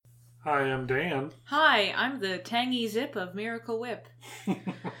Hi, I'm Dan. Hi, I'm the tangy zip of Miracle Whip.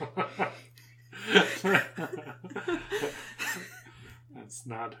 That's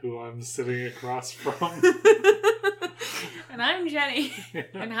not who I'm sitting across from. And I'm Jenny,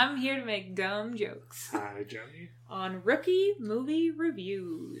 and I'm here to make dumb jokes. Hi, Jenny. On Rookie Movie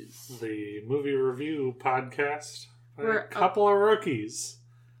Reviews. The movie review podcast by We're a couple of rookies.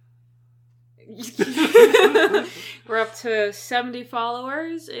 We're up to 70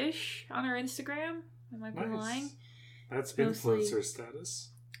 followers-ish on our Instagram. I might be lying. That's influencer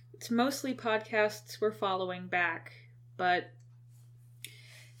status. It's mostly podcasts we're following back. But,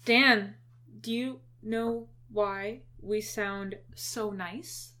 Dan, do you know why we sound so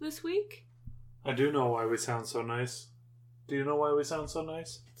nice this week? I do know why we sound so nice. Do you know why we sound so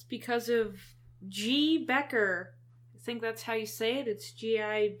nice? It's because of G. Becker. I think that's how you say it. It's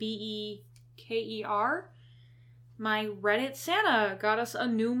Gibeker. My Reddit Santa got us a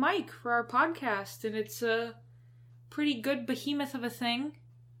new mic for our podcast, and it's a pretty good behemoth of a thing.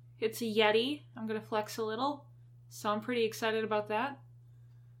 It's a Yeti. I'm going to flex a little, so I'm pretty excited about that.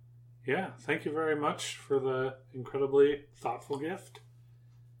 Yeah, thank you very much for the incredibly thoughtful gift.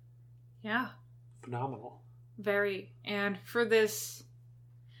 Yeah. Phenomenal. Very. And for this,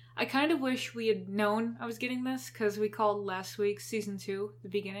 I kind of wish we had known I was getting this, because we called last week's season 2 the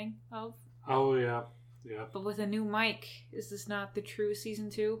beginning of. Oh, yeah. Yeah. But with a new mic, is this not the true season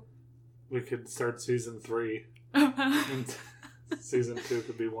 2? We could start season 3. And season 2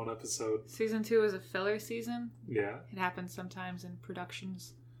 could be one episode. Season 2 is a filler season? Yeah. It happens sometimes in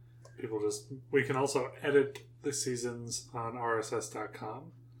productions. We can also edit the seasons on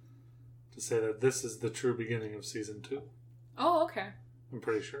rss.com to say that this is the true beginning of season 2. Oh, okay. I'm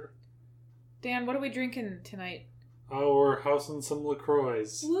pretty sure. Dan, what are we drinking tonight? Oh, we're housing some LaCroix.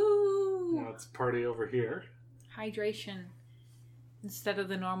 Woo! Now it's a party over here. Hydration. Instead of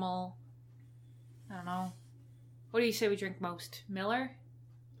the normal, I don't know. What do you say we drink most? Miller?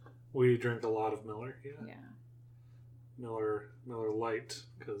 We drink a lot of Miller, yeah. Yeah. Miller Light,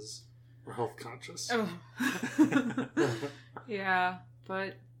 because we're health conscious. Oh. Yeah,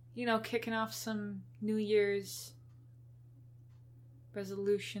 but, kicking off some New Year's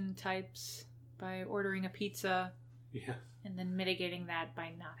resolution types by ordering a pizza. Yeah. And then mitigating that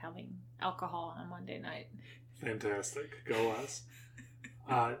by not having alcohol on a Monday night. Fantastic. Go us.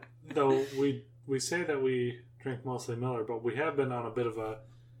 Though we say that we drink mostly Miller, but we have been on a bit of a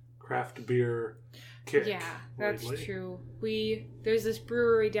craft beer kick. Yeah, that's lately. true. There's this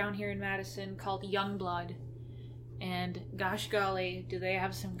brewery down here in Madison called Youngblood, and gosh golly, do they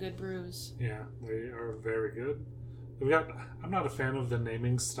have some good brews. Yeah, they are very good. I'm not a fan of the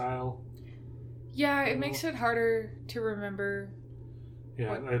naming style. Yeah, it makes it harder to remember.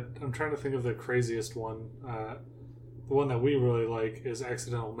 Yeah, I'm trying to think of the craziest one. The one that we really like is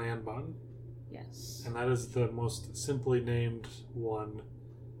Accidental Man Bun. Yes. And that is the most simply named one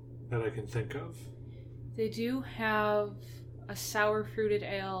that I can think of. They do have a sour fruited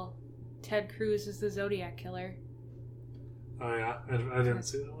ale. Ted Cruz is the Zodiac Killer. Oh yeah, I didn't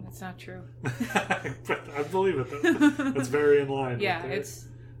see that one. That's not true. But I believe it though. That's very in line Yeah, with it's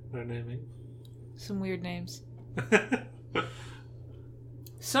their naming. Some weird names.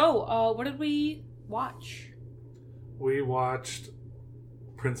 So, what did we watch? We watched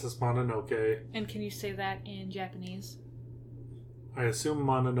Princess Mononoke. And can you say that in Japanese? I assume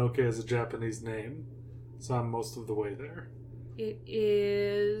Mononoke is a Japanese name, so I'm most of the way there. It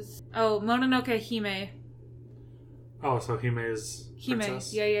is... Oh, Mononoke Hime. Oh, so Hime is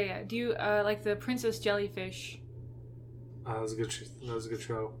princess? Hime, yeah. Do you like the Princess Jellyfish? That was a good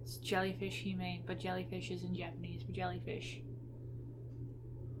show. It's Jellyfish Hime, but jellyfish is in Japanese for jellyfish.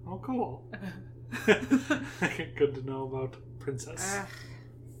 Oh, cool. Good to know about Princess.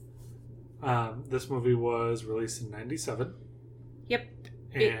 This movie was released in 1997. Yep.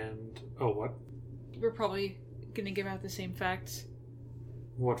 And... what? We're probably going to give out the same facts.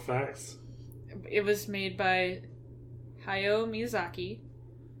 What facts? It was made by Hayao Miyazaki.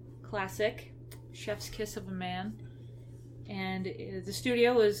 Classic. Chef's kiss of a man. And the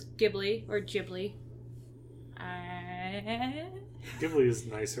studio was Ghibli, or Ghibli. Ghibli is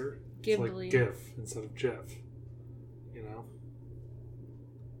nicer. Ghibli. It's like GIF instead of Jeff. You know?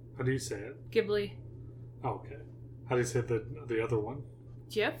 How do you say it? Ghibli. Oh, okay. How do you say the other one?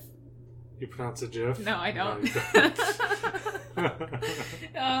 Jif? You pronounce it Jeff? No, I don't. No, you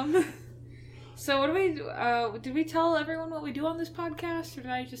don't. So what do we do? Did we tell everyone what we do on this podcast, or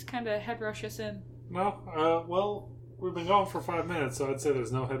did I just kind of head rush us in? No. Well, we've been going for 5 minutes, so I'd say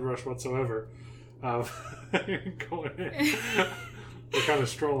there's no head rush whatsoever. Going in. We're kind of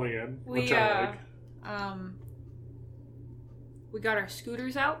strolling in, which I like. We got our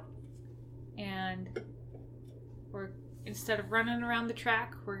scooters out. and instead of running around the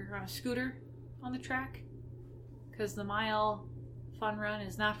track, we're on a scooter on the track, because the mile fun run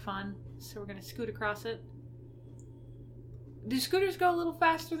is not fun, so we're going to scoot across it. Do scooters go a little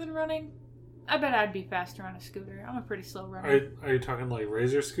faster than running? I bet I'd be faster on a scooter. I'm a pretty slow runner. Are you talking like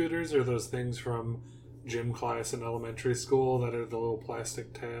razor scooters, or those things from gym class in elementary school that are the little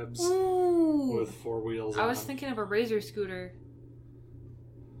plastic tabs with 4 wheels on I was them? thinking of a razor scooter.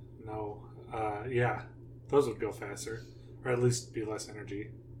 No. Yeah. Those would go faster. Or at least be less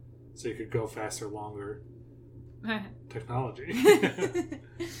energy. So you could go faster longer. Technology.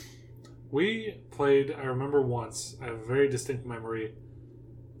 We played, I remember once, I have a very distinct memory,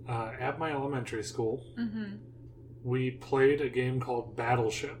 at my elementary school, we played a game called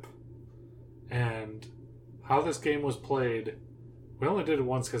Battleship. And how this game was played, we only did it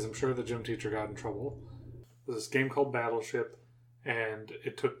once because I'm sure the gym teacher got in trouble. It was this game called Battleship, and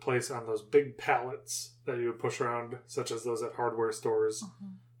it took place on those big pallets that you would push around, such as those at hardware stores,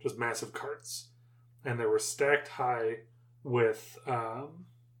 just massive carts. And they were stacked high with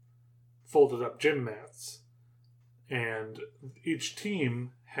folded up gym mats. And each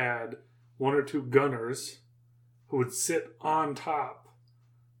team had 1 or 2 gunners who would sit on top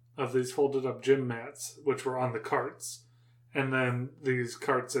of these folded up gym mats, which were on the carts. And then these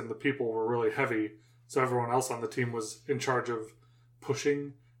carts and the people were really heavy, so everyone else on the team was in charge of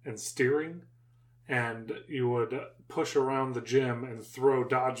pushing and steering. And you would push around the gym and throw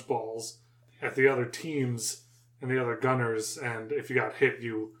dodgeballs at the other teams and the other gunners, and if you got hit,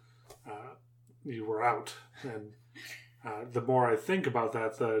 you were out. And the more I think about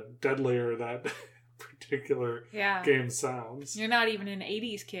that, the deadlier that particular game sounds. You're not even an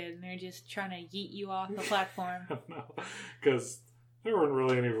 80s kid, and they're just trying to yeet you off the platform. No, because there weren't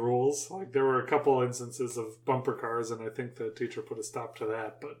really any rules. Like, there were a couple instances of bumper cars, and I think the teacher put a stop to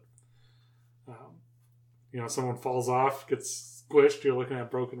that, but someone falls off, gets squished, you're looking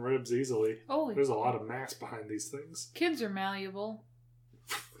at broken ribs easily. Oh, there's a lot of mass behind these things. Kids are malleable.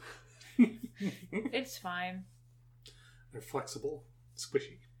 It's fine. They're flexible,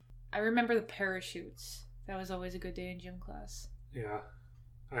 squishy. I remember the parachutes. That was always a good day in gym class. Yeah,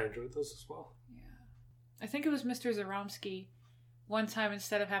 I enjoyed those as well. Yeah. I think it was Mr. Zaromsky. One time,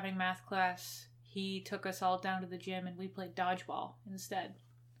 instead of having math class, he took us all down to the gym and we played dodgeball instead.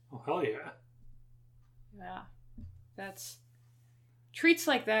 Oh, hell yeah. Yeah. That's treats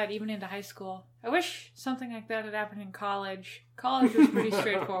like that even into high school. I wish something like that had happened in college. College was pretty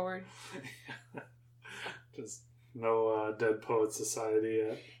straightforward. Just no Dead Poet Society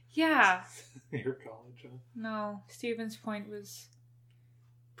at your college, huh? No, Stevens Point was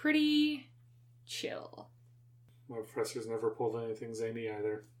pretty chill. My professors never pulled anything zany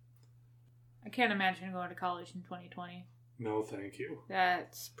either. I can't imagine going to college in 2020. No, thank you.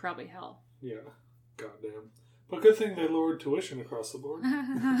 That's probably hell. Yeah, goddamn. But good thing they lowered tuition across the board.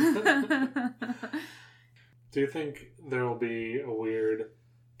 Do you think there will be a weird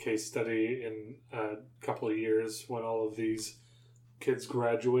case study in a couple of years when all of these kids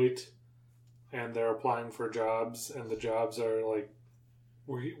graduate and they're applying for jobs, and the jobs are like,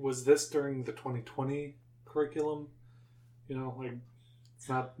 was this during the 2020 curriculum? Like, it's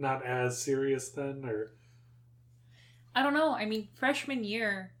not as serious then, or? I don't know. I mean, freshman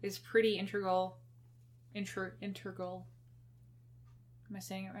year is pretty integral. Integral. Am I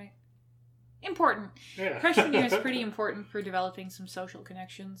saying it right? Important. Yeah. Freshman year is pretty important for developing some social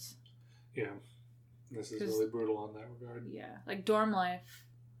connections. Yeah. This is really brutal on that regard. Yeah. Like dorm life.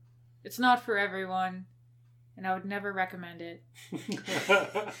 It's not for everyone, and I would never recommend it.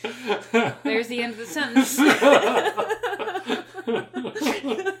 There's the end of the sentence.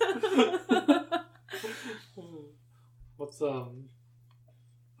 What's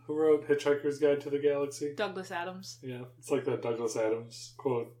who wrote Hitchhiker's Guide to the Galaxy? Douglas Adams. Yeah, it's like that Douglas Adams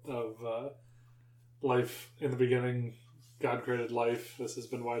quote of life in the beginning, God created life. This has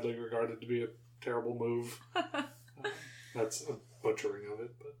been widely regarded to be a terrible move. That's a butchering of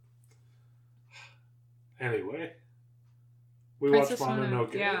it, but anyway, we Princess watched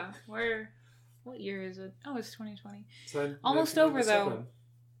Mononoke. Yeah, what year is it? Oh, it's 2020. It's almost over though.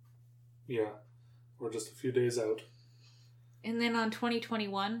 Yeah, we're just a few days out. And then on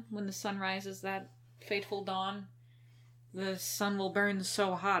 2021, when the sun rises that fateful dawn, the sun will burn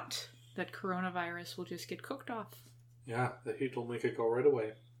so hot that coronavirus will just get cooked off. Yeah, the heat will make it go right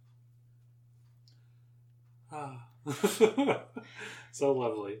away. Ah. So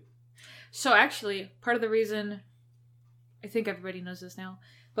lovely. So actually, part of the reason, I think everybody knows this now,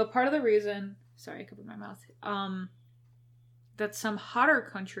 but part of the reason, sorry, I covered my mouth, that some hotter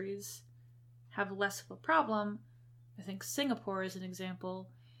countries have less of a problem, I think Singapore is an example,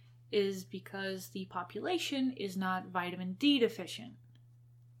 is because the population is not vitamin D deficient.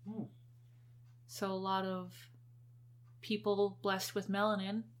 So a lot of people blessed with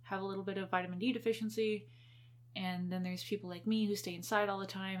melanin have a little bit of vitamin D deficiency, and then there's people like me who stay inside all the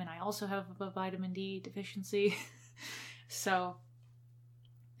time, and I also have a vitamin D deficiency. So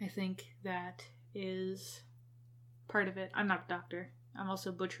I think that is part of it. I'm not a doctor. I'm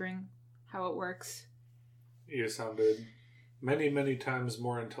also butchering how it works. You sounded many, many times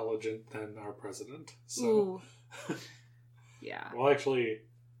more intelligent than our president. So. Ooh. Yeah. Well, actually,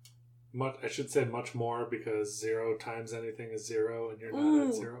 I should say much more, because 0 times anything is 0, and you're not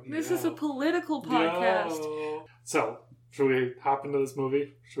at 0. This is a political podcast. No. So, should we hop into this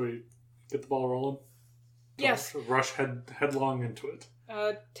movie? Should we get the ball rolling? Yes. Rush headlong into it.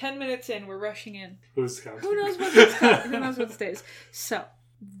 10 minutes in, we're rushing in. Who's counting? Who knows who knows what stays? So,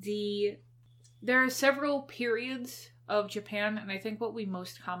 there are several periods of Japan, and I think what we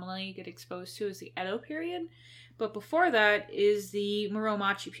most commonly get exposed to is the Edo period. But before that is the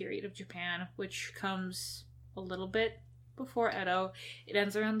Muromachi period of Japan, which comes a little bit before Edo. It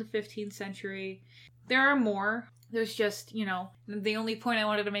ends around the 15th century. There are more. There's just, the only point I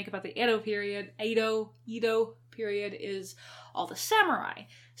wanted to make about the Edo period is all the samurai.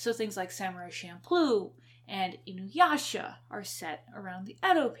 So things like Samurai Champloo and Inuyasha are set around the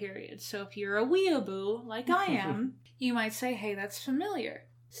Edo period. So if you're a weeaboo, like I am, you might say, hey, that's familiar.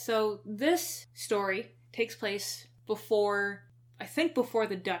 So this story takes place before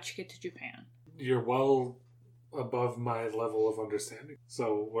the Dutch get to Japan. You're well above my level of understanding.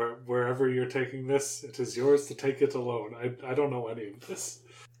 So wherever you're taking this, it is yours to take it alone. I don't know any of this.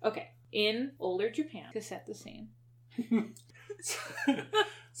 Okay. In older Japan, to set the scene.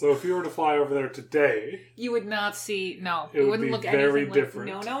 So if you were to fly over there today... You would not see... No. It wouldn't look very anything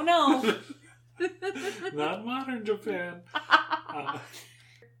different. Like, no. Not modern Japan.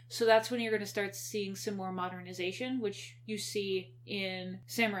 So that's when you're going to start seeing some more modernization, which you see in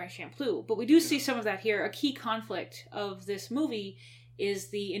Samurai Champloo. But we do see some of that here. A key conflict of this movie is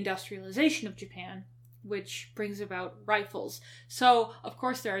the industrialization of Japan, which brings about rifles. So, of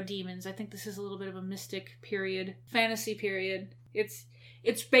course, there are demons. I think this is a little bit of a mystic period, fantasy period.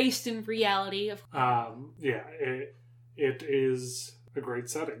 It's based in reality. It is a great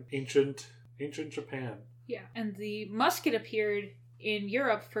setting. Ancient Japan. Yeah, and the musket appeared in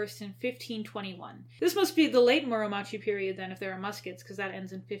Europe first in 1521. This must be the late Muromachi period then, if there are muskets, because that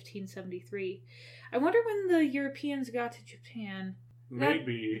ends in 1573. I wonder when the Europeans got to Japan.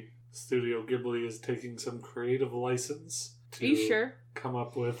 Maybe Studio Ghibli is taking some creative license to Are you sure? Come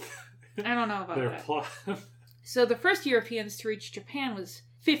up with I don't know about their that. plot. So the first Europeans to reach Japan was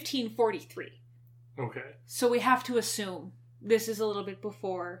 1543. Okay. So we have to assume this is a little bit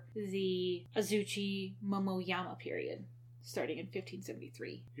before the Azuchi Momoyama period, starting in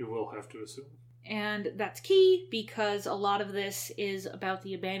 1573. You will have to assume. And that's key because a lot of this is about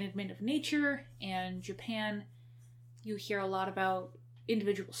the abandonment of nature, and Japan, you hear a lot about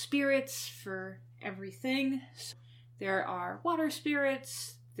individual spirits for everything. So there are water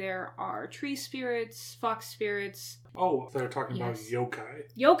spirits, there are tree spirits, fox spirits. Oh, they're talking about yokai.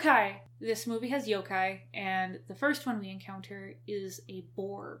 Yokai! This movie has yokai, and the first one we encounter is a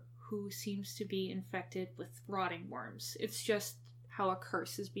boar who seems to be infected with rotting worms. It's just how a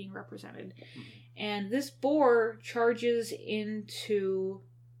curse is being represented. Mm-hmm. And this boar charges into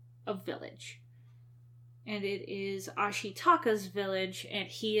a village. And it is Ashitaka's village, and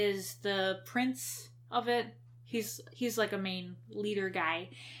he is the prince of it. He's like a main leader guy.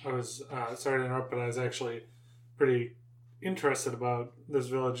 I was, sorry to interrupt, but I was actually pretty interested about this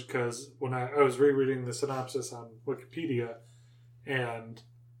village because when I was rereading the synopsis on Wikipedia, and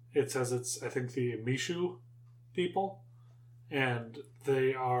it says it's, I think, the Mishu people, and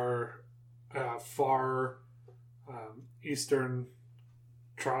they are a far eastern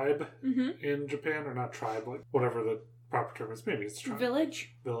tribe in Japan, or not tribe, like whatever the proper term is. Maybe it's tribe. Village.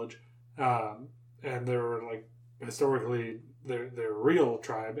 And they were like historically they're a real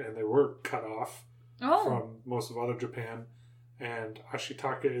tribe, and they were cut off from most of other Japan. And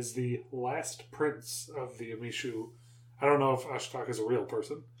Ashitaka is the last prince of the Amishu. I don't know if Ashitaka is a real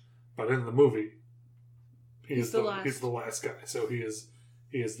person, but in the movie, he's the last guy. So he is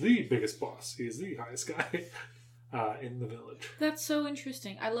the biggest boss. He is the highest guy in the village. That's so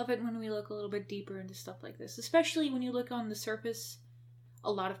interesting. I love it when we look a little bit deeper into stuff like this, especially when you look on the surface.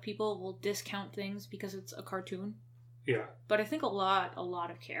 A lot of people will discount things because it's a cartoon. Yeah. But I think a lot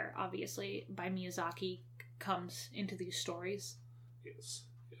of care, obviously, by Miyazaki comes into these stories. Yes.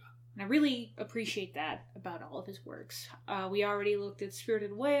 Yeah. And I really appreciate that about all of his works. We already looked at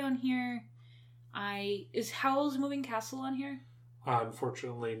Spirited Away on here. Is Howl's Moving Castle on here?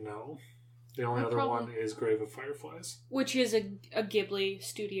 Unfortunately, no. The only other one is Grave of Fireflies. Which is a Ghibli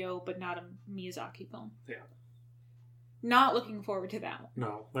studio, but not a Miyazaki film. Yeah. Not looking forward to that one.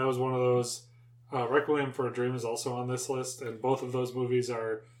 No, that was one of those. Requiem for a Dream is also on this list, and both of those movies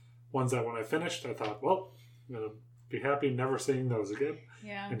are ones that when I finished, I thought, well, I'm going to be happy never seeing those again.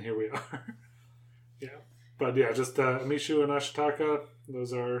 Yeah. And here we are. Yeah. But yeah, just Amishu and Ashitaka,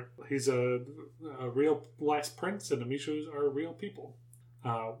 he's a real last prince, and Amishu are real people.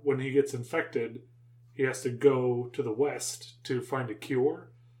 When he gets infected, he has to go to the west to find a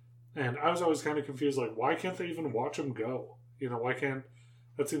cure. And I was always kind of confused, like, why can't they even watch him go? Why can't...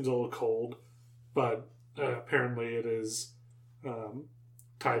 That seems a little cold. But apparently it is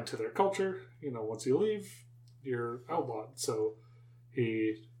tied to their culture. Once you leave, you're outlawed. So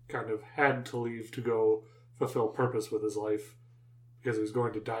he kind of had to leave to go fulfill purpose with his life because he was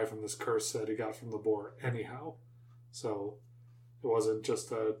going to die from this curse that he got from the boar anyhow. So it wasn't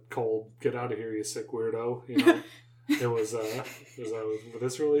just a cold, get out of here, you sick weirdo. It was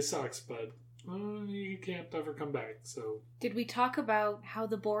this really sucks, but you can't ever come back. So did we talk about how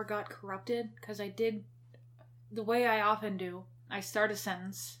the boar got corrupted? Because I did the way I often do. I start a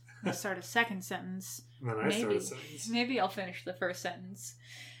sentence, I start a second sentence. And then I start a sentence. Maybe I'll finish the first sentence.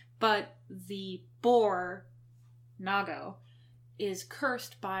 But the boar, Nago, is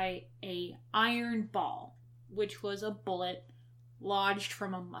cursed by a iron ball, which was a bullet lodged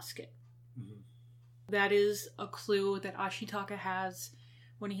from a musket. Mm-hmm. That is a clue that Ashitaka has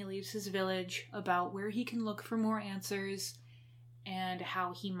when he leaves his village about where he can look for more answers and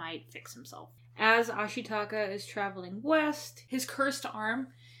how he might fix himself. As Ashitaka is traveling west, his cursed arm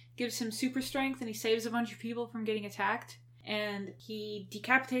gives him super strength and he saves a bunch of people from getting attacked. And he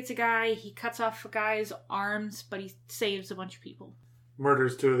decapitates a guy, he cuts off a guy's arms, but he saves a bunch of people.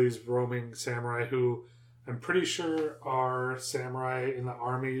 Murders two of these roaming samurai who I'm pretty sure are samurai in the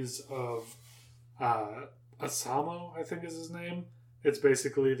armies of Asamo, I think is his name. It's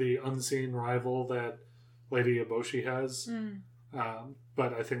basically the unseen rival that Lady Eboshi has.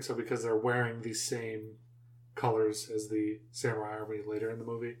 But I think so because they're wearing the same colors as the samurai army later in the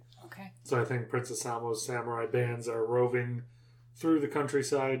movie. Okay. So I think Prince Asamo's samurai bands are roving through the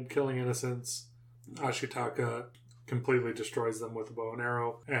countryside, killing innocents. Ashitaka completely destroys them with a bow and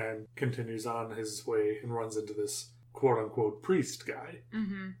arrow and continues on his way and runs into this quote-unquote priest guy.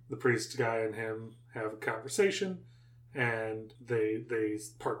 Mm-hmm. The priest guy and him have a conversation, and they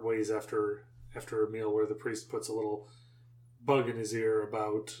part ways after a meal where the priest puts a little bug in his ear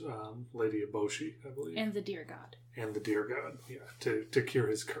about Lady Eboshi, I believe. And the deer god. And the deer god, yeah, to cure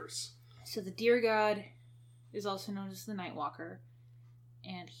his curse. So the deer god is also known as the Nightwalker,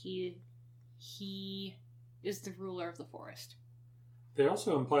 and he is the ruler of the forest. They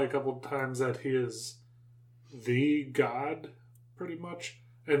also imply a couple of times that he is the god, pretty much,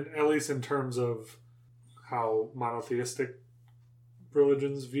 and at least in terms of how monotheistic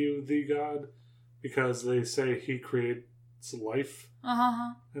religions view the god, because they say he creates life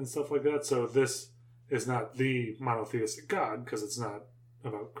and stuff like that. So this is not the monotheistic god, because it's not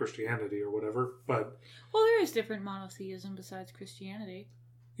about Christianity or whatever, but... Well, there is different monotheism besides Christianity.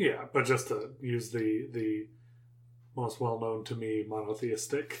 Yeah, but just to use the most well-known to me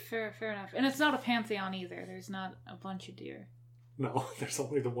monotheistic. Fair enough. And it's not a pantheon either. There's not a bunch of deer. No, there's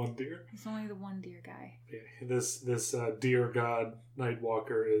only the one deer. There's only the one deer guy. Yeah, this deer god,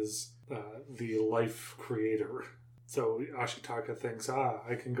 Nightwalker, is the life creator. So Ashitaka thinks,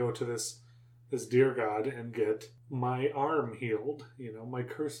 I can go to this deer god and get my arm healed, my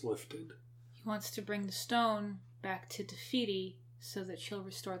curse lifted. He wants to bring the stone back to Tefiti so that she'll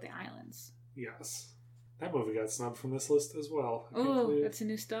restore the islands. Yes. That movie got snubbed from this list as well. Oh, that's a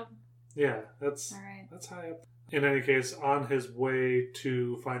new stub? Yeah, that's high up. In any case, on his way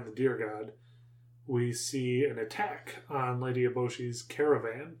to find the deer god, we see an attack on Lady Eboshi's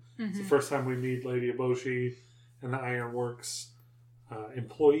caravan. Mm-hmm. It's the first time we meet Lady Eboshi and the Ironworks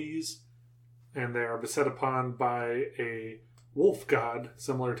employees, and they are beset upon by a wolf god,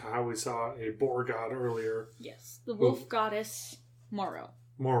 similar to how we saw a boar god earlier. Yes, the wolf goddess Moro.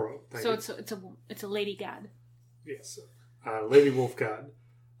 So it's a lady god. Yes, lady wolf god,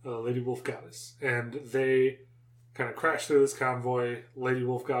 lady wolf goddess, and they kind of crash through this convoy. Lady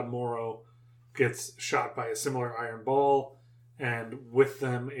wolf god Moro gets shot by a similar iron ball, and with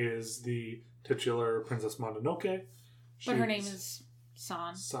them is the titular Princess Mononoke. But her name is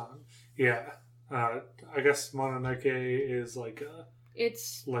San. Yeah. I guess Mononoke is like a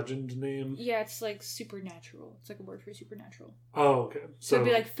legend name. Yeah, it's like supernatural. It's like a word for supernatural. Oh, okay. So it'd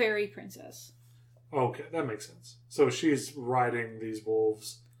be like fairy princess. Okay, that makes sense. So she's riding these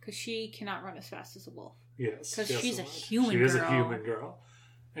wolves. Because she cannot run as fast as a wolf. Yes. Because she's a she human girl. She is a human girl.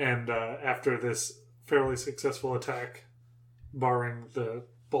 And after this fairly successful attack, barring the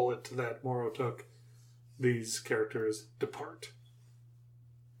bullet that Moro took, these characters depart.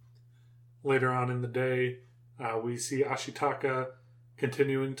 Later on in the day, we see Ashitaka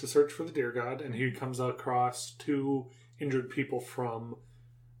continuing to search for the deer god, and he comes across 2 injured people from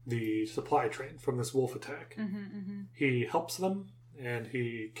the supply train, from this wolf attack. He helps them, and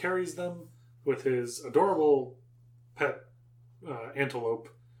he carries them with his adorable pet antelope.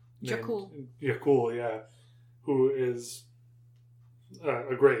 Yakul, yeah. Who is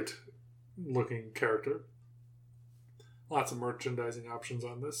a great looking character. Lots of merchandising options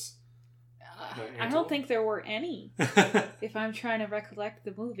on this. I don't think there were any. If I'm trying to recollect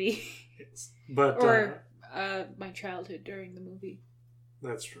the movie. Yes. But, or my childhood during the movie.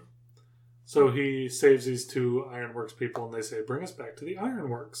 That's true. So he saves these 2 Ironworks people, and they say, "Bring us back to the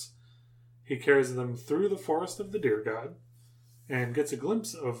Ironworks." He carries them through the forest of the deer god and gets a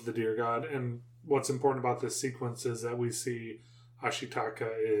glimpse of the deer god. And what's important about this sequence is that we see Ashitaka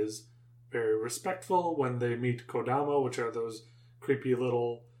is very respectful when they meet Kodama, which are those creepy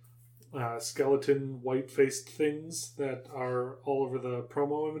little skeleton white-faced things that are all over the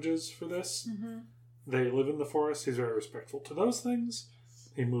promo images for this. They live in the forest. He's very respectful to those things.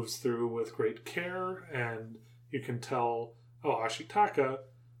 He moves through with great care, and you can tell, Ashitaka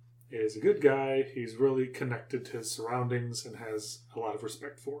is a good guy. He's really connected to his surroundings and has a lot of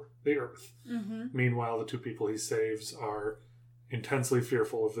respect for the earth. Meanwhile, the 2 people he saves are intensely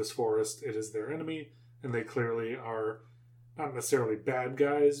fearful of this forest. It is their enemy, and they clearly are not necessarily bad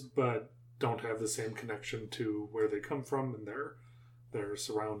guys, but don't have the same connection to where they come from and their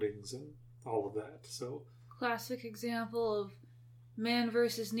surroundings and all of that. So, classic example of man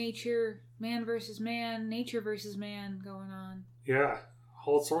versus nature, man versus man, nature versus man going on. Yeah,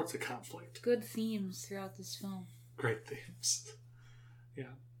 all sorts of conflict. Good themes throughout this film. Great themes.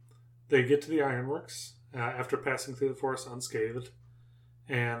 Yeah. They get to the Ironworks after passing through the forest unscathed,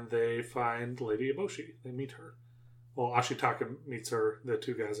 and they find Lady Eboshi. They meet her. Well, Ashitaka meets her. The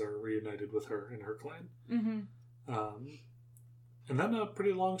 2 guys are reunited with her and her clan. And then a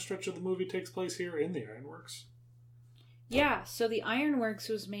pretty long stretch of the movie takes place here in the Ironworks. Yeah, so the Ironworks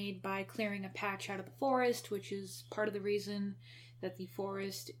was made by clearing a patch out of the forest, which is part of the reason that the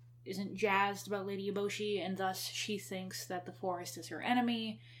forest isn't jazzed about Lady Eboshi, and thus she thinks that the forest is her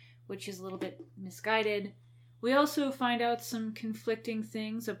enemy, which is a little bit misguided. We also find out some conflicting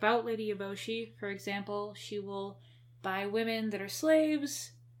things about Lady Eboshi. For example, she will buy women that are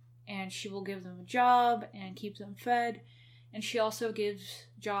slaves, and she will give them a job and keep them fed, and she also gives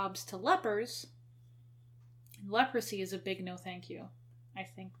jobs to lepers. Leprosy is a big no thank you, I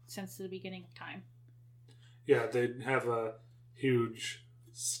think, since the beginning of time. Yeah, they have a huge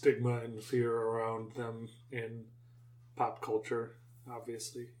stigma and fear around them in pop culture,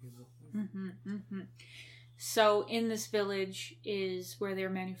 obviously. So in this village is where they're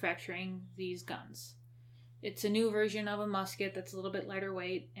manufacturing these guns. It's a new version of a musket that's a little bit lighter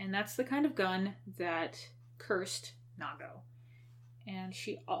weight, and that's the kind of gun that cursed Nago. And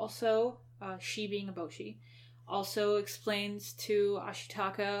she also, she being Eboshi, also explains to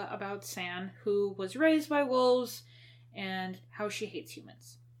Ashitaka about San, who was raised by wolves, and how she hates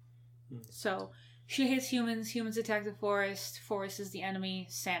humans. So, she hates humans, humans attack the forest is the enemy,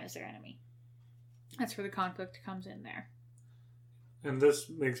 San is their enemy. That's where the conflict comes in there. And this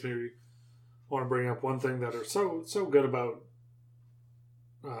makes me want to bring up one thing that are so good about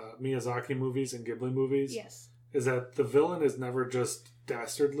Miyazaki movies and Ghibli movies. Yes. Is that the villain is never just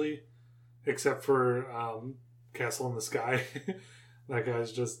dastardly, except for Castle in the Sky. That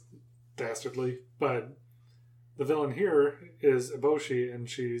guy's just dastardly. But the villain here is Eboshi, and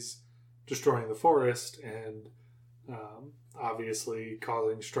she's destroying the forest and obviously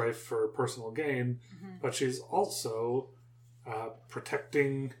causing strife for personal gain. But she's also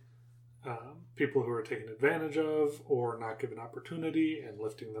protecting people who are taken advantage of or not given opportunity and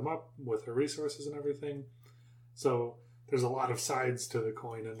lifting them up with her resources and everything. So there's a lot of sides to the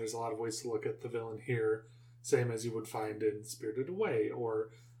coin, and there's a lot of ways to look at the villain here, same as you would find in Spirited Away or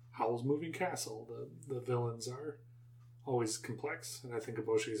Howl's Moving Castle. The villains are always complex, and I think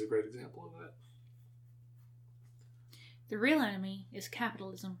Eboshi is a great example of that. The real enemy is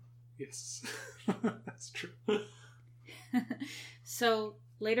capitalism. Yes, that's true. So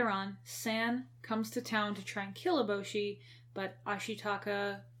later on, San comes to town to try and kill Eboshi, but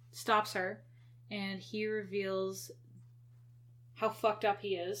Ashitaka stops her, and he reveals how fucked up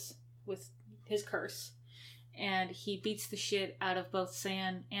he is with his curse. And he beats the shit out of both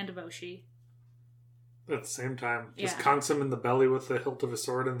San and Eboshi. At the same time, just conks him in the belly with the hilt of his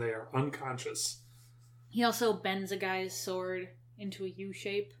sword, and they are unconscious. He also bends a guy's sword into a U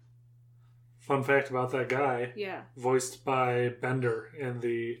shape. Fun fact about that guy. Yeah. Voiced by Bender in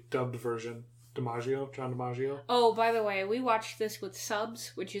the dubbed version. John DiMaggio. Oh, by the way, we watched this with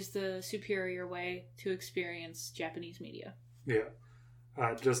subs, which is the superior way to experience Japanese media. Yeah.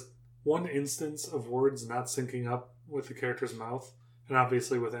 Just one instance of words not syncing up with the character's mouth. And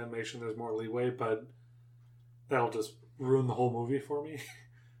obviously with animation there's more leeway, but that'll just ruin the whole movie for me.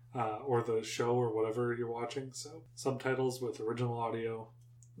 Or the show or whatever you're watching. So subtitles with original audio,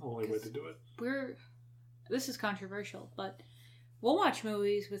 only way to do it. This is controversial, but we'll watch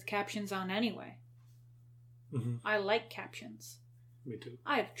movies with captions on anyway. Mm-hmm. I like captions. Me too.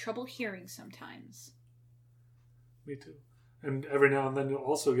 I have trouble hearing sometimes. Me too. And every now and then you'll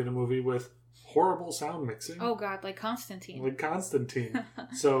also get a movie with horrible sound mixing. Oh god, like Constantine.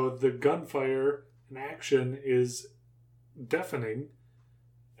 So the gunfire and action is deafening,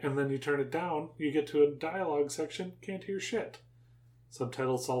 and then you turn it down, you get to a dialogue section, can't hear shit.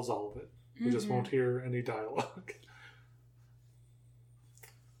 Subtitle solves all of it. You just won't hear any dialogue.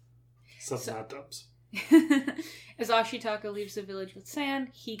 Subs, not dubs. As Ashitaka leaves the village with sand,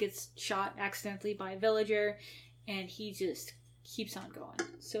 he gets shot accidentally by a villager, and he just keeps on going.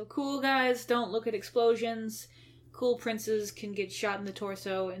 So cool guys don't look at explosions. Cool princes can get shot in the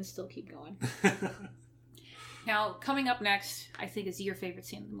torso and still keep going. Now, coming up next, I think is your favorite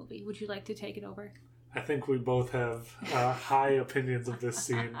scene in the movie. Would you like to take it over? I think we both have high opinions of this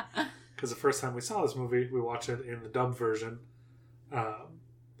scene. Because the first time we saw this movie, we watched it in the dubbed version.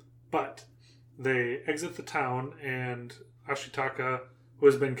 But they exit the town, and Ashitaka, who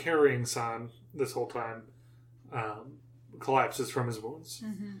has been carrying San this whole time, collapses from his wounds.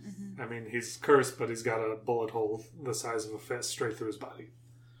 I mean, he's cursed, but he's got a bullet hole the size of a fist straight through his body.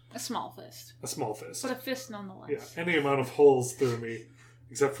 A small fist. A small fist. But a fist nonetheless. Yeah, any amount of holes through me,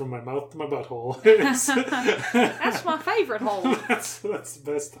 except from my mouth to my butthole. That's my favorite hole. That's the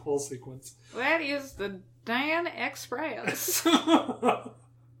best hole sequence. That is the Dan Express.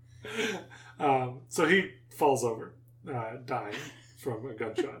 So he falls over, dying from a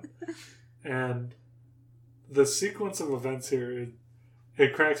gunshot. And the sequence of events here,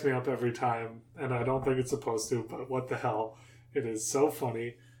 it cracks me up every time, and I don't think it's supposed to, but what the hell. It is so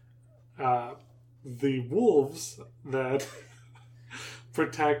funny. The wolves that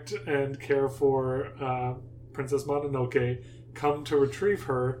protect and care for Princess Mononoke come to retrieve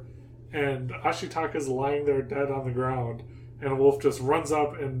her, and Ashitaka's lying there dead on the ground, and a wolf just runs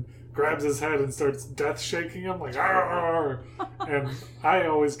up and grabs his head and starts death shaking him like "Arr!" And I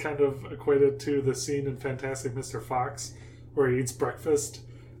always kind of equate it to the scene in Fantastic Mr. Fox where he eats breakfast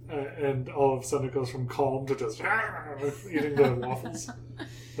and all of a sudden it goes from calm to just eating the waffles.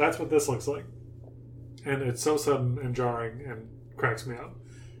 That's what this looks like. And it's so sudden and jarring and cracks me up.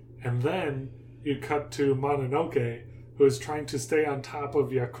 And then you cut to Mononoke, who is trying to stay on top of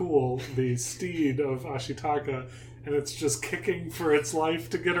Yakul, the steed of Ashitaka, and it's just kicking for its life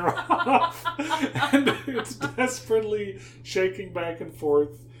to get her off. And it's desperately shaking back and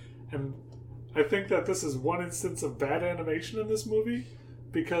forth. And I think that this is one instance of bad animation in this movie,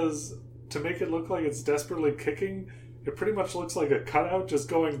 because to make it look like it's desperately kicking, it pretty much looks like a cutout just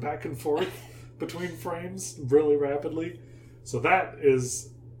going back and forth between frames really rapidly. So that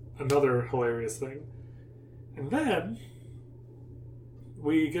is another hilarious thing. And then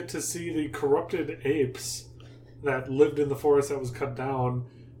we get to see the corrupted apes that lived in the forest that was cut down,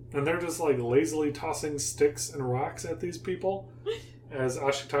 and they're just like lazily tossing sticks and rocks at these people as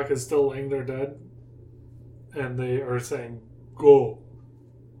Ashitaka is still laying there dead, and they are saying, go,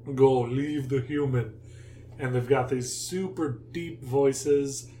 leave the human. And they've got these super deep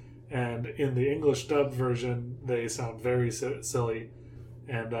voices, and in the English dubbed version they sound very silly,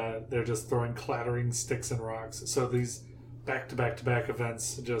 and they're just throwing clattering sticks and rocks. So these back-to-back-to-back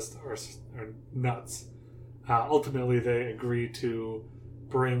events just are nuts. Ultimately, they agree to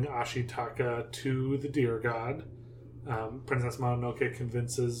bring Ashitaka to the deer god. Princess Mononoke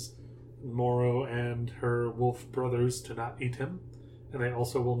convinces Moro and her wolf brothers to not eat him, and they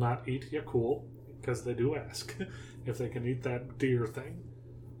also will not eat Yakul, because they do ask if they can eat that deer thing.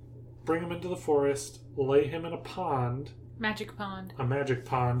 Bring him into the forest, lay him in a pond. Magic pond. A magic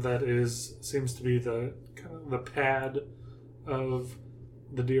pond that seems to be the kind of the pad of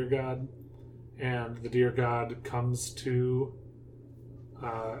the deer god. And the deer god comes to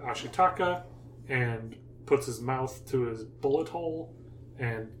Ashitaka and puts his mouth to his bullet hole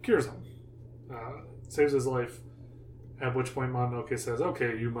and cures him. Saves his life, at which point Mononoke says,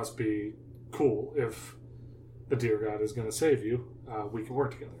 okay, you must be cool if the deer god is going to save you. We can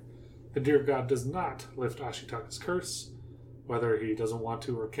work together. The deer god does not lift Ashitaka's curse. Whether he doesn't want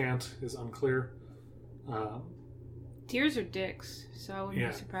to or can't is unclear. Deers are dicks, so I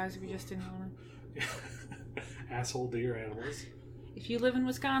wouldn't be surprised if you just didn't want to. Asshole deer animals. If you live in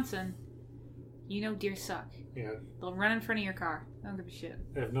Wisconsin, you know deer suck. Yeah. They'll run in front of your car. I don't give a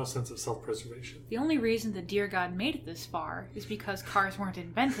shit. They have no sense of self-preservation. The only reason the deer god made it this far is because cars weren't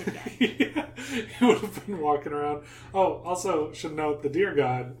invented yet. Yeah. He would have been walking around. Oh, also, should note, the deer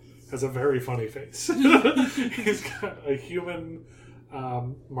god has a very funny face. He's got a human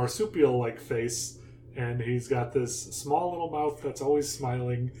marsupial-like face, and he's got this small little mouth that's always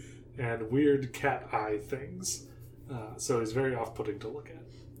smiling and weird cat eye things. So he's very off-putting to look at.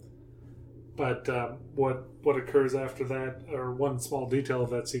 But what occurs after that, or one small detail of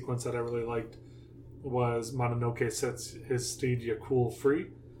that sequence that I really liked, was Mononoke sets his steed Yakul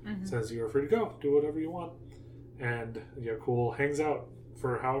free. Mm-hmm. Says, "You're free to go. Do whatever you want." And Yakul hangs out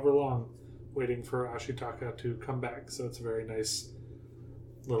for however long, waiting for Ashitaka to come back. So it's a very nice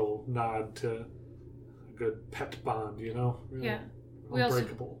little nod to a good pet bond, you know? Really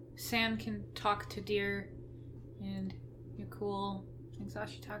unbreakable. San can talk to deer, and Yakul thinks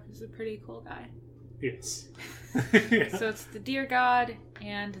Ashitaka is a pretty cool guy. Yes. Yeah. So it's the deer god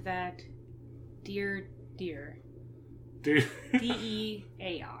and that deer.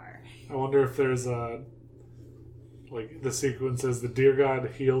 D-E-A-R. I wonder if there's the sequence is the deer god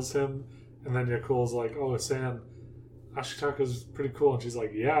heals him, and then Yakul's like, "Oh, San, Ashitaka's pretty cool," and she's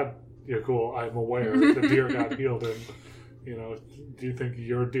like, "Yeah, Yakul, I'm aware the deer god healed him. You know, do you think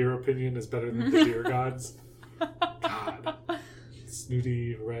your deer opinion is better than the deer god's?" God,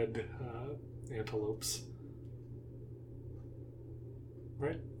 snooty red antelopes,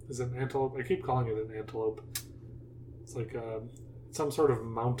 right? Is it an antelope? I keep calling it an antelope. It's like some sort of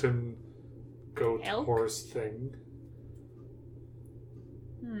mountain goat horse thing.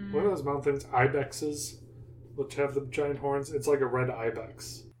 What are those mountains? Ibexes, which have the giant horns. It's like a red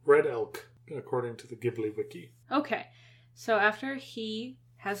ibex. Red elk, according to the Ghibli wiki. Okay, so after he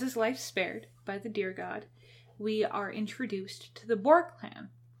has his life spared by the deer god, we are introduced to the boar clan,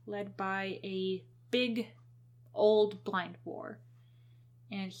 led by a big, old blind boar.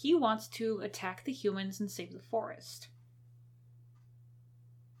 And he wants to attack the humans and save the forest.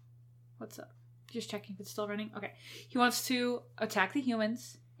 What's up? Just checking if it's still running. Okay. He wants to attack the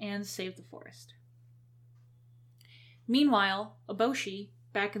humans and save the forest. Meanwhile, Eboshi,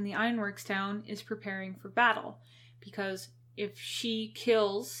 back in the Ironworks town, is preparing for battle. Because if she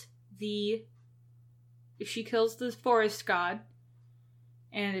kills the forest god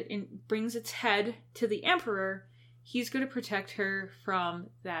and it brings its head to the emperor, he's going to protect her from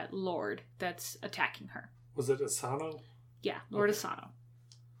that lord that's attacking her. Was it Asano? Yeah, Lord Asano.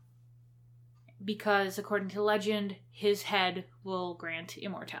 Because, according to legend, his head will grant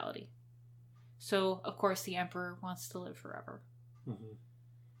immortality. So, of course, the emperor wants to live forever. Mm-hmm.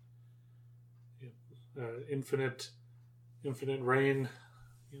 Yeah. Infinite reign,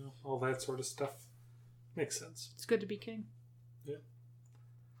 all that sort of stuff. Makes sense. It's good to be king. Yeah.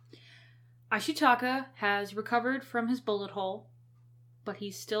 Ashitaka has recovered from his bullet hole, but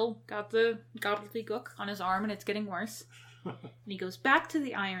he's still got the gobbledygook on his arm and it's getting worse. And he goes back to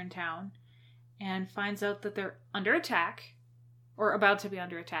the Iron Town and finds out that they're under attack, or about to be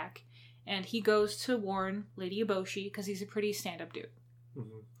under attack. And he goes to warn Lady Eboshi, because he's a pretty stand-up dude.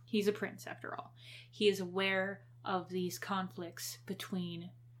 Mm-hmm. He's a prince, after all. He is aware of these conflicts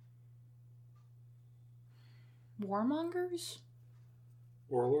between warmongers?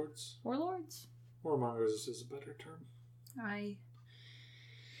 Warlords? Warmongers is a better term.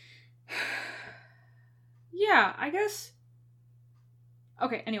 Yeah, I guess.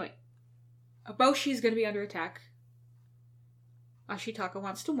 Okay, anyway. Eboshi is going to be under attack. Ashitaka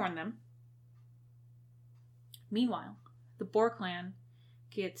wants to warn them. Meanwhile, the Boar clan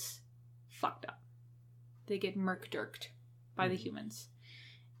gets fucked up. They get murk-dirked by the humans.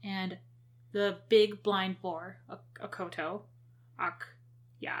 And the big blind boar, Akoto,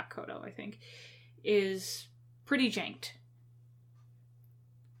 Akoto, I think, is pretty janked.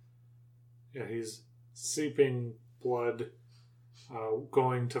 Yeah, he's seeping blood,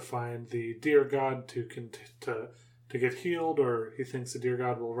 going to find the deer god to get healed, or he thinks the deer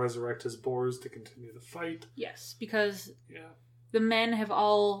god will resurrect his boars to continue the fight. Yes, because the men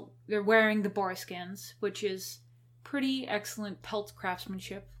they're wearing the boar skins, which is pretty excellent pelt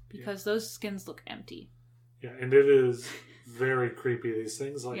craftsmanship, because those skins look empty. Yeah, and it is very creepy, these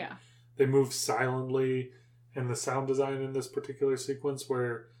things. They move silently, and the sound design in this particular sequence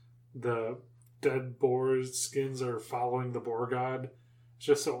where the dead boar's skins are following the boar god, it's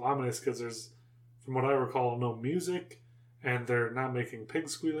just so ominous, because there's, from what I recall, no music, and they're not making pig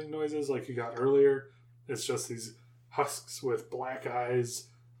squealing noises like you got earlier. It's just these husks with black eyes,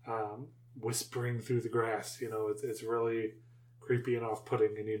 whispering through the grass. It's really creepy and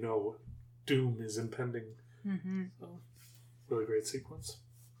off-putting, and doom is impending. Mm-hmm. So, really great sequence.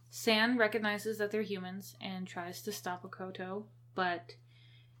 San recognizes that they're humans and tries to stop Akoto, but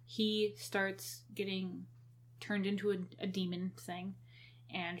he starts getting turned into a demon thing,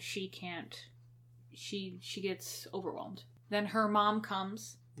 and she can't. She gets overwhelmed. Then her mom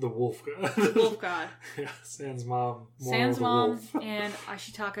comes. The wolf god. The wolf god. Yeah, San's mom. San's mom and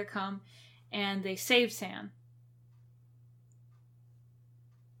Ashitaka come, and they save San.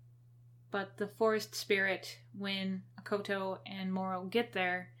 But the forest spirit, when Akoto and Moro get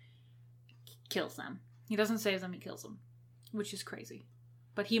there, kills them. He doesn't save them, he kills them. Which is crazy.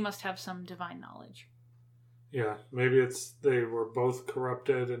 But he must have some divine knowledge. Yeah, maybe they were both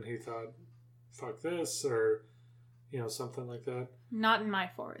corrupted and he thought, fuck this, or, something like that. Not in my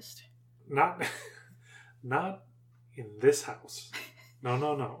forest. Not in this house.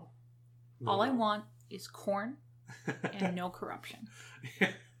 No. All I want is corn and no corruption.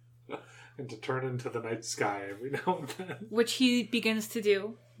 And to turn into the night sky every now and then. Which he begins to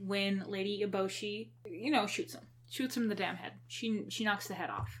do when Lady Eboshi, shoots him. Shoots him in the damn head. She knocks the head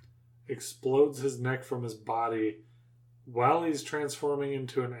off. Explodes his neck from his body while he's transforming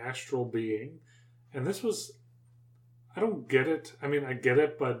into an astral being. And this was... I don't get it. I mean, I get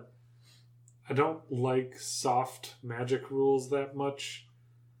it, but I don't like soft magic rules that much.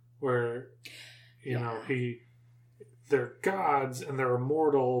 Where, they're gods and they're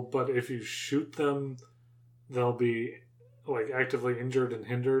immortal, but if you shoot them, they'll be actively injured and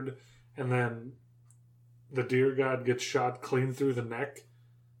hindered. And then the deer god gets shot clean through the neck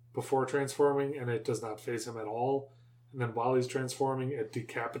before transforming, and it does not faze him at all. And then while he's transforming, it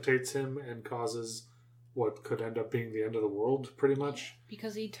decapitates him and causes what could end up being the end of the world, pretty much.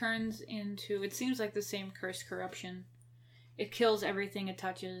 Because he turns into, it seems like the same cursed corruption. It kills everything it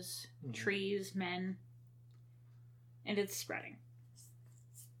touches, trees, men, and it's spreading.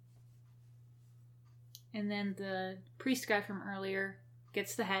 And then the priest guy from earlier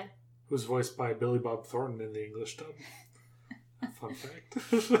gets the head. Who's voiced by Billy Bob Thornton in the English dub. Fun fact.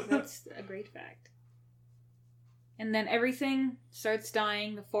 That's a great fact. And then everything starts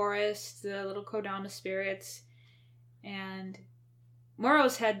dying. The forest, the little Kodama spirits. And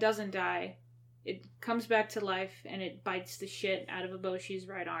Moro's head doesn't die. It comes back to life and it bites the shit out of Eboshi's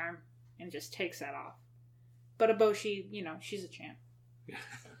right arm and just takes that off. But Eboshi, she's a champ.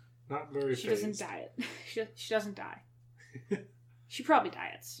 Not very She doesn't diet. She doesn't die. She probably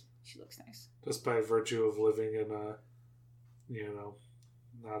diets. She looks nice. Just by virtue of living in a,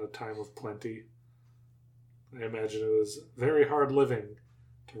 not a time of plenty. I imagine it was very hard living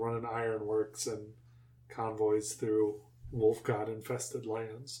to run an ironworks and convoys through wolf god infested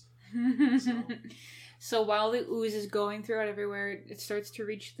lands. So while the ooze is going throughout everywhere, it starts to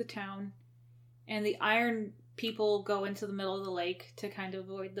reach the town, and the iron people go into the middle of the lake to kind of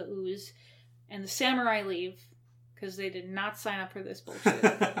avoid the ooze, and the samurai leave because they did not sign up for this bullshit.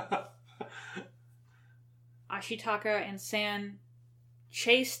 Ashitaka and San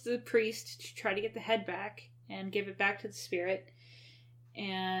chase the priest to try to get the head back and give it back to the spirit,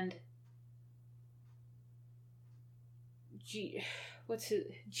 and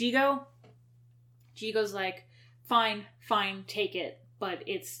Jigo? Jigo's like, fine, take it, but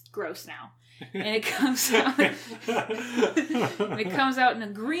it's gross now. And it comes out in a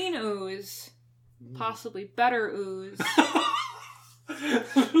green ooze, possibly better ooze.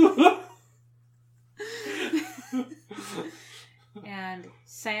 And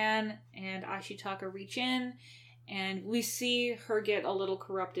San and Ashitaka reach in, and we see her get a little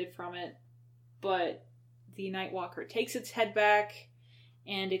corrupted from it, but the Nightwalker takes its head back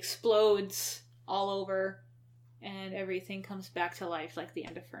and explodes all over, and everything comes back to life like the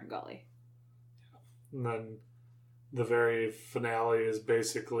end of Fern Gully. And then the very finale is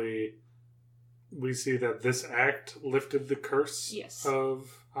basically, we see that this act lifted the curse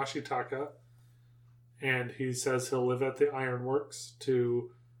of Ashitaka, and he says he'll live at the ironworks to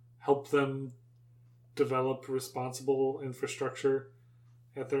help them develop responsible infrastructure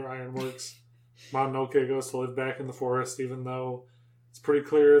at their ironworks. Mononoke goes to live back in the forest, even though it's pretty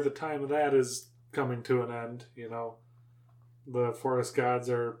clear the time of that is coming to an end. The forest gods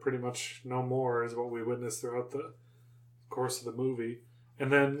are pretty much no more, is what we witness throughout the course of the movie.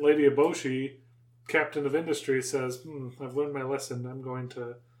 And then Lady Eboshi, captain of industry, says, I've learned my lesson. I'm going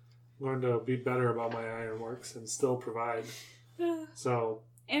to be better about my ironworks and still provide.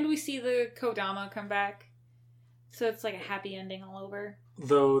 And we see the Kodama come back. So it's like a happy ending all over.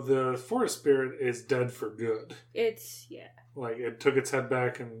 Though the forest spirit is dead for good. It took its head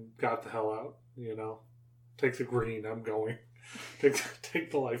back and got the hell out, Take the green, I'm going.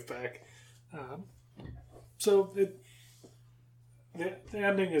 Take the life back. So the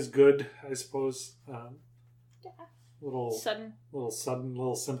ending is good, I suppose. Yeah. Little sudden,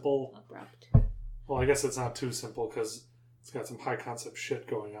 little simple. abrupt. Well, I guess it's not too simple because it's got some high concept shit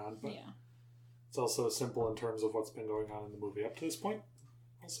going on, but Yeah. it's also simple in terms of what's been going on in the movie up to this point,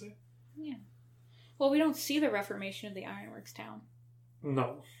 I'll say. Yeah. Well, we don't see the reformation of the Ironworks town.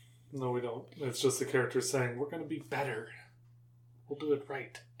 No, we don't. It's just the characters saying, we're going to be better. We'll do it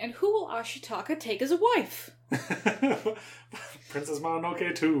right. And who will Ashitaka take as a wife? Princess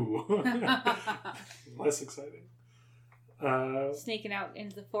Mononoke 2. Less exciting. Sneaking out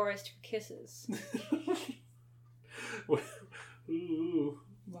into the forest for kisses. Ooh,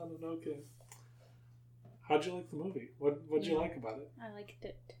 Mononoke. How'd you like the movie? What'd you like about it? I liked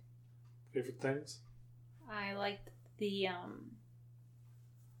it. Favorite things? I liked the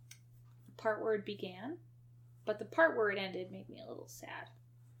part where it began, but the part where it ended made me a little sad.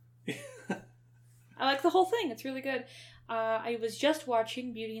 I like the whole thing. It's really good. I was just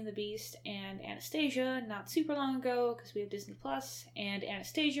watching Beauty and the Beast and Anastasia not super long ago because we have Disney Plus, and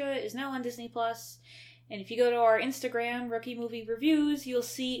Anastasia is now on Disney Plus. And if you go to our Instagram, Rookie Movie Reviews, you'll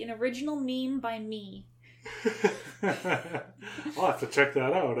see an original meme by me. I'll have to check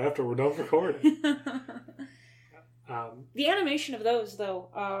that out after we're done recording. The animation of those, though,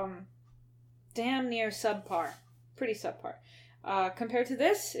 damn near subpar. Pretty subpar. Compared to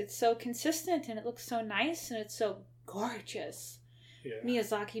this, it's so consistent and it looks so nice and it's so gorgeous. Yeah.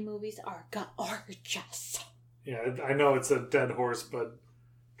 Miyazaki movies are gorgeous. Yeah, I know it's a dead horse, but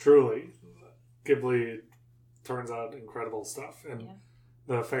truly, Ghibli turns out incredible stuff. And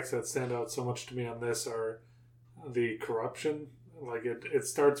the effects that stand out so much to me on this are the corruption. Like, it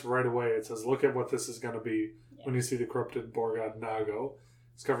starts right away. It says, look at what this is going to be when you see the corrupted boar god Nago.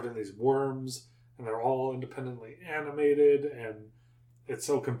 It's covered in these worms, and they're all independently animated, and it's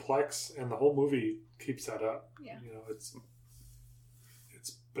so complex, and the whole movie keeps that up. Yeah. You know, it's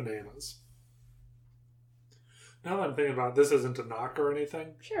bananas. Now that I'm thinking about it, this isn't a knock or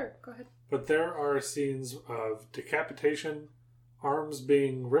anything. Sure, go ahead. But there are scenes of decapitation, arms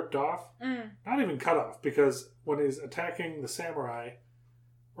being ripped off, not even cut off, because when he's attacking the samurai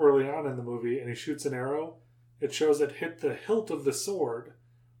early on in the movie and he shoots an arrow, it shows it hit the hilt of the sword,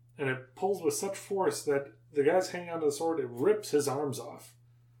 and it pulls with such force that the guy's hanging onto the sword, it rips his arms off.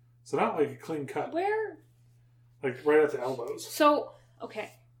 So not like a clean cut. Where? Like right at the elbows. So,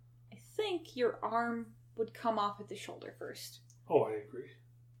 okay. I think your arm would come off at the shoulder first. Oh, I agree.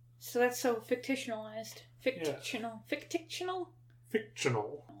 So that's so fictionalized. Fictional.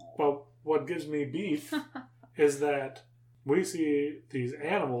 But what gives me beef is that we see these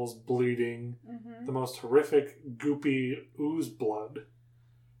animals bleeding the most horrific, goopy ooze blood.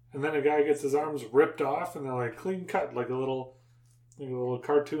 And then a guy gets his arms ripped off and they're like clean cut, like a little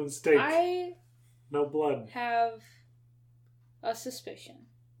cartoon steak. No blood. Have a suspicion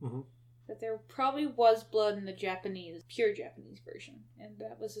that there probably was blood in the pure Japanese version. And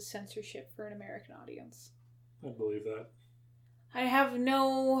that was a censorship for an American audience. I believe that. I have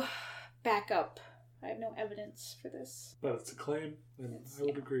no backup. I have no evidence for this. But it's a claim, and I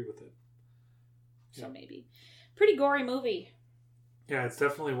would agree with it. So maybe. Pretty gory movie. Yeah, it's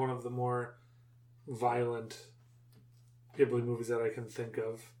definitely one of the more violent Ghibli movies that I can think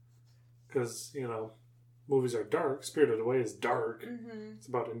of. Because, movies are dark. Spirited Away is dark. It's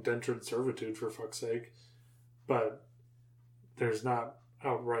about indentured servitude, for fuck's sake. But there's not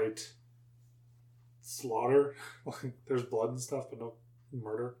outright slaughter. Like, there's blood and stuff, but no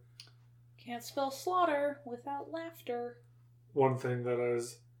murder. Can't spell slaughter without laughter. One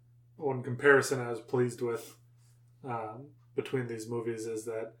comparison I was pleased with between these movies is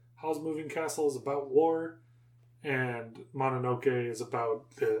that Howl's Moving Castle is about war, and Mononoke is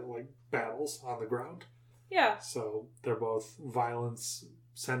about the battles on the ground. Yeah. So they're both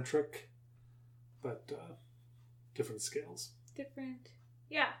violence-centric, but different scales. Different.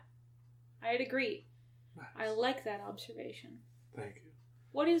 Yeah. I'd agree. Nice. I like that observation. Thank you.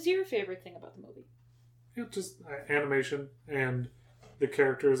 What is your favorite thing about the movie? Just animation, and the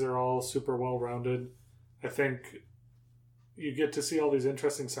characters are all super well-rounded. I think you get to see all these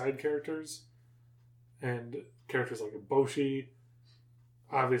interesting side characters, and characters like Eboshi,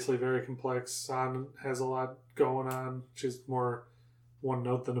 obviously very complex. San has a lot going on. She's more one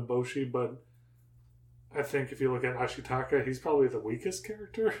note than Eboshi, but I think if you look at Ashitaka, he's probably the weakest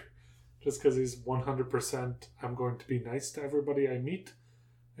character, just because he's 100% I'm going to be nice to everybody I meet,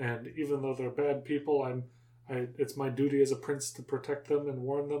 and even though they're bad people, it's my duty as a prince to protect them and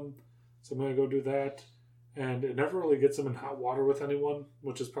warn them, so I'm going to go do that. And it never really gets him in hot water with anyone,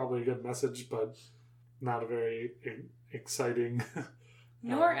 which is probably a good message, but not a very exciting.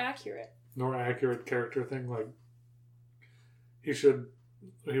 Nor accurate. more accurate character thing. Like, he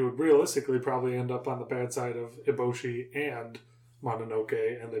would realistically probably end up on the bad side of Eboshi and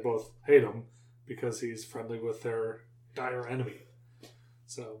Mononoke, and they both hate him because he's friendly with their dire enemy.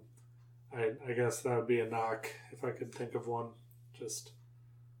 So, I guess that would be a knock if I could think of one. Just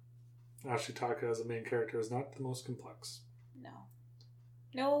Ashitaka as a main character is not the most complex.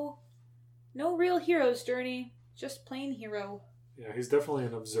 No real hero's journey. Just plain hero. Yeah, he's definitely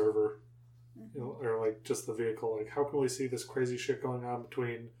an observer. Or like just the vehicle. Like, how can we see this crazy shit going on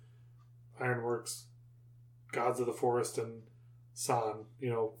between Ironworks, Gods of the Forest, and San?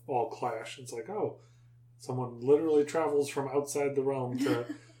 All clash. It's like, oh, someone literally travels from outside the realm to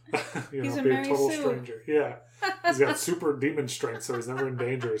be a total stranger. Yeah, he's got super demon strength, so he's never in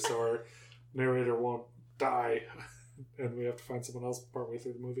danger. So our narrator won't die, and we have to find someone else partway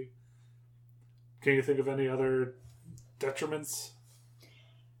through the movie. Can you think of any other detriments?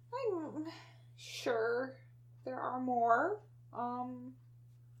 I'm sure there are more,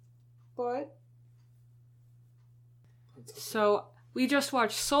 but... So, we just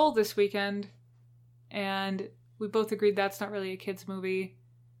watched Soul this weekend, and we both agreed that's not really a kid's movie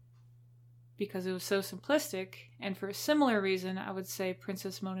because it was so simplistic, and for a similar reason, I would say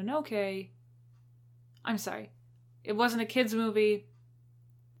Princess Mononoke... I'm sorry. It wasn't a kid's movie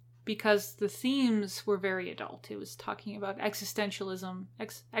because the themes were very adult. It was talking about existentialism.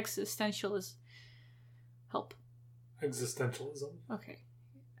 Existentialism. Help. Existentialism. Okay.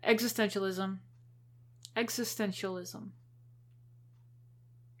 Existentialism.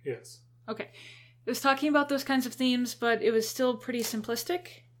 Yes. Okay. It was talking about those kinds of themes, but it was still pretty simplistic.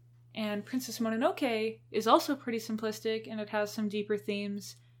 And Princess Mononoke is also pretty simplistic, and it has some deeper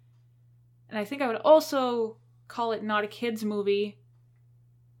themes. And I think I would also call it not a kid's movie.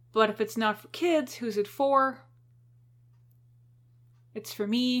 But if it's not for kids, who's it for? It's for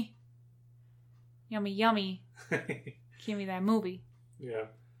me. Yummy, yummy. Give me that movie. Yeah.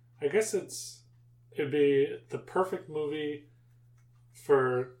 I guess it'd be the perfect movie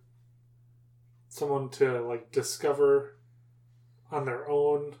for someone to, like, discover on their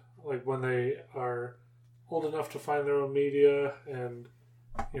own, like, when they are old enough to find their own media and,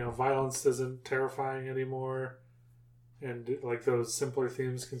 violence isn't terrifying anymore. And, like, those simpler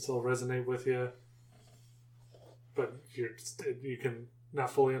themes can still resonate with you. But you can not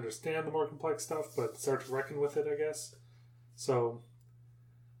fully understand the more complex stuff, but start to reckon with it, I guess. So,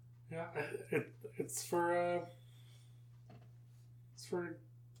 yeah, it's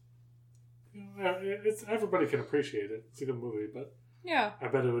everybody can appreciate it. It's a good movie, but yeah, I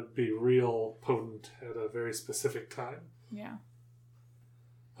bet it would be real potent at a very specific time. Yeah.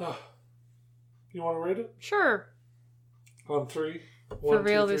 You want to rate it? Sure. On 3. For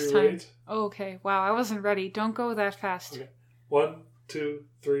real this time. Oh, okay. Wow, I wasn't ready. Don't go that fast. Okay. 1, 2,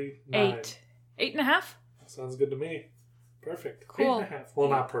 3, 9. 8. 8.5? Sounds good to me. Perfect. Cool. 8.5. Well,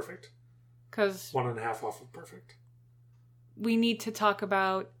 not perfect. Because 1.5 off of perfect. We need to talk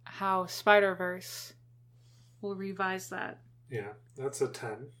about how Spider-Verse will revise that. Yeah, that's a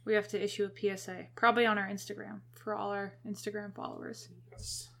 10. We have to issue a PSA. Probably on our Instagram. For all our Instagram followers.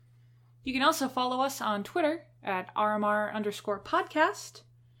 Yes. You can also follow us on Twitter at RMR_podcast.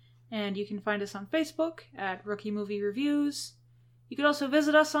 And you can find us on Facebook at Rookie Movie Reviews. You can also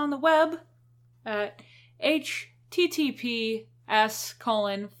visit us on the web at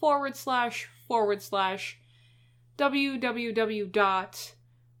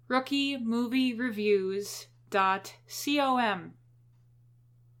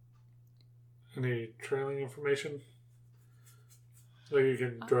Any trailing information? So you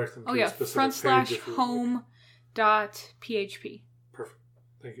can direct them to a specific page if you /home.php. Perfect.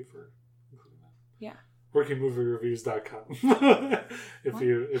 Thank you for including that. Yeah. RookieMovieReviews.com.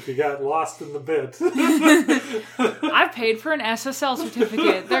 If you got lost in the bit. I paid for an SSL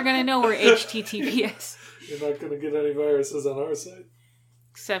certificate. They're going to know we're HTTPS. You're not going to get any viruses on our site.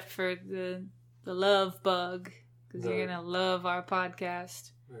 Except for the love bug. Because you're going to love our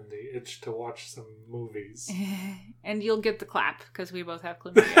podcast. And the itch to watch some movies. And you'll get the clap, because we both have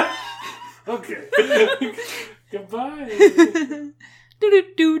chlamydia. Okay. Goodbye. Do do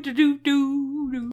do do do do.